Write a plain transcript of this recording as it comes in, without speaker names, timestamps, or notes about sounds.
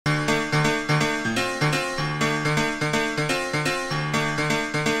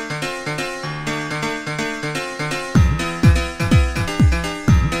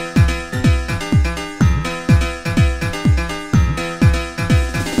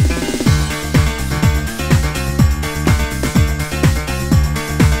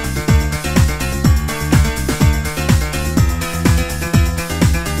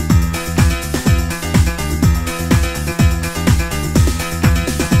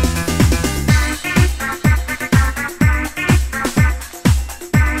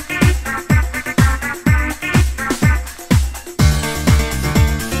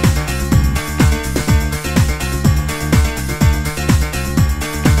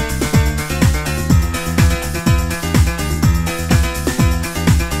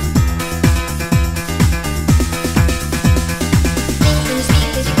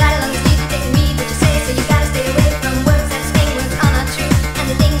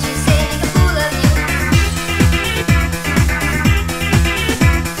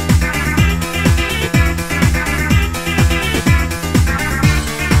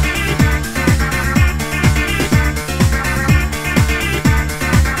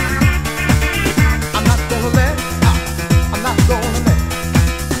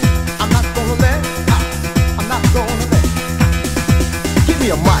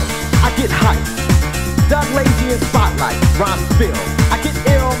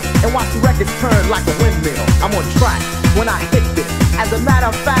and watch the record turn like a windmill. I'm on track when I hit this. As a matter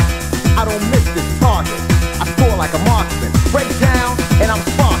of fact, I don't miss this target. I score like a marksman. Break down and I'm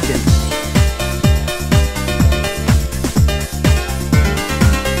sparking.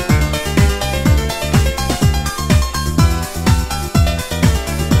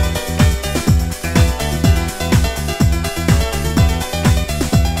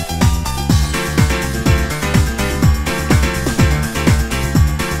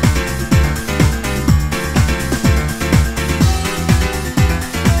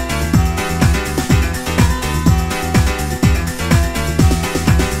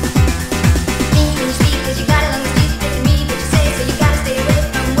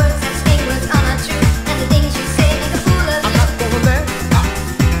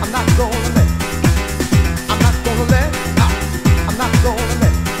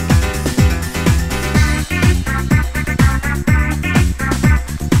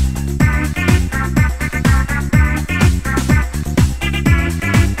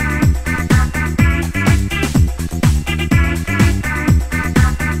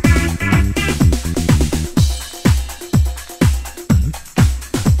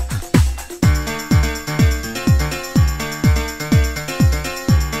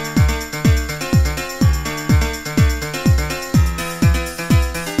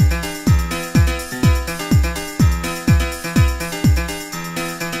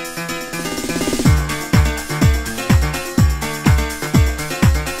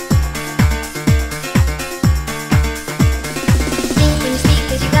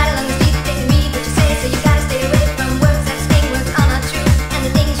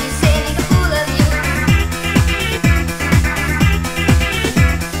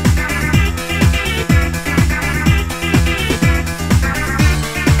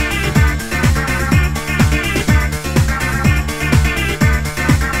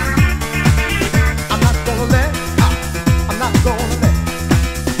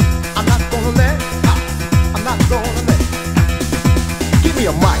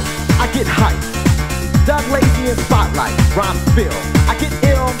 Spotlight, rhymes spill. I get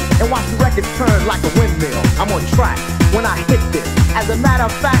ill and watch the record turn like a windmill. I'm on track when I hit this. As a matter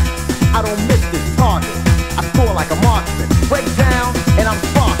of fact, I don't miss this target. I score like a marksman. Break down and I'm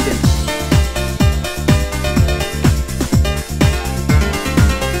sparking.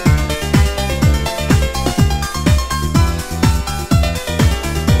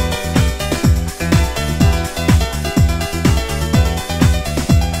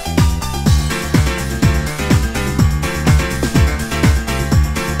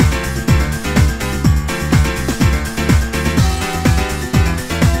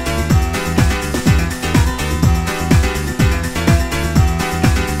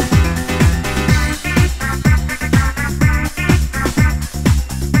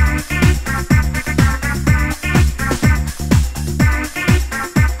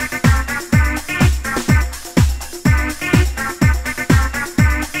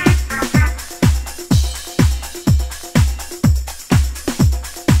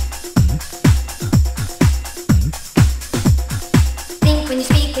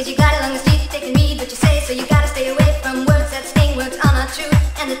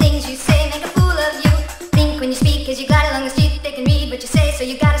 So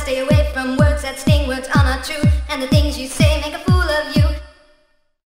you gotta stay away from words that sting. Words are not true, and the things you say make a fool of you.